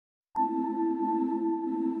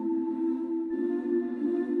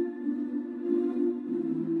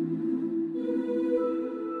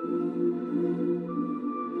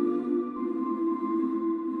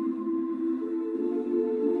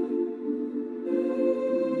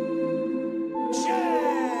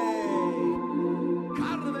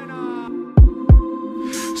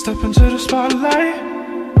Step into the spotlight,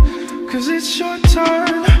 cause it's your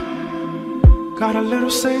turn. Got a little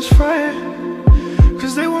stage fright,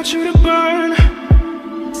 cause they want you to burn.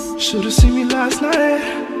 Should've seen me last night,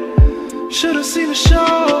 should've seen the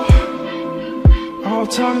show. All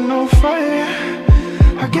talk, no fight.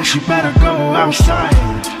 I guess you better go outside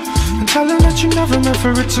and tell them that you never meant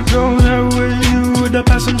for it to go that way. You were the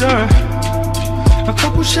passenger. A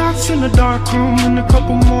couple shots in the dark room and a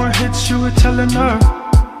couple more hits, you were telling her.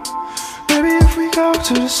 Maybe if we go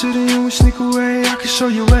to the city and we sneak away, I could show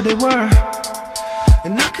you where they were.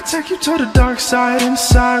 And I could take you to the dark side,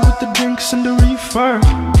 inside with the drinks and the reefer.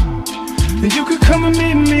 And you could come and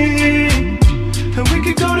meet me, and we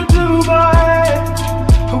could go to Dubai,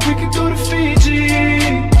 or we could go to Fiji,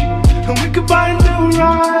 and we could buy a new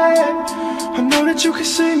ride. I know that you can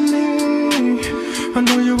see me, I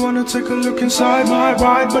know you wanna take a look inside my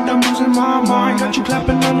ride, but I'm losing my mind. Got you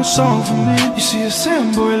clapping on a song for me. You see a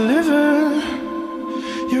sad boy living,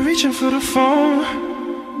 you're reaching for the phone.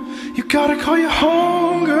 You gotta call your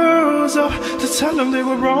homegirls up to tell them they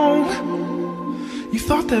were wrong. You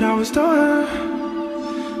thought that I was done,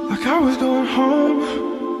 like I was going home.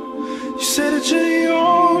 You said that you're the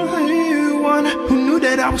only one who knew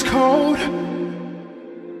that I was cold.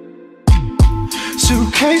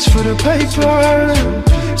 Suitcase for the paper,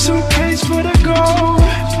 suitcase for the gold.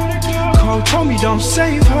 Cole told me don't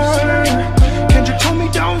save her, Kendrick told me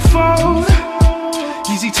don't fold.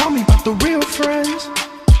 Easy told me about the real friends,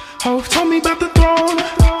 Hope told me about the throne,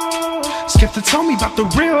 Skepta told me about the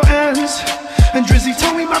real ends, and Drizzy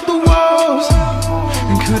told me about the woes.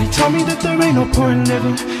 And Cudi told me that there ain't no point in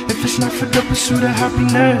living if it's not for the pursuit of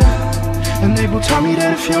happiness. And Abel told me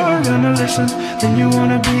that if you're gonna listen, then you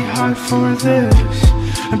wanna be high for this.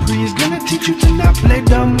 And Pri is gonna teach you to not play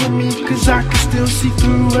dumb with me, cause I can still see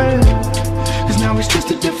through it. Cause now it's just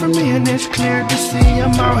a different me, and it's clear to see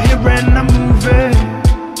I'm out here and I'm moving.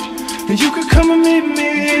 And you could come and meet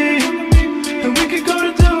me, and we could go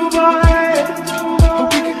to Dubai, or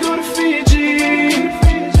we could go to Fiji,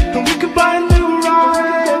 and we could buy a new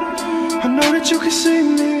ride. I know that you can see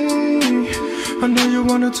me, I know you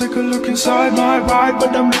wanna take a look inside my ride,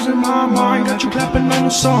 but I'm losing my mind. Got you clapping on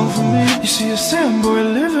a song for me. You see a sad boy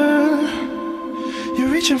living, you're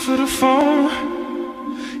reaching for the phone.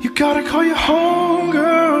 You gotta call your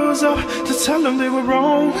homegirls up to tell them they were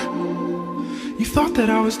wrong. You thought that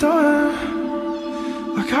I was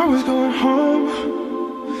done, like I was going home.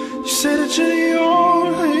 You said that you're the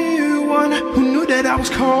only one who knew that I was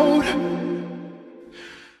cold.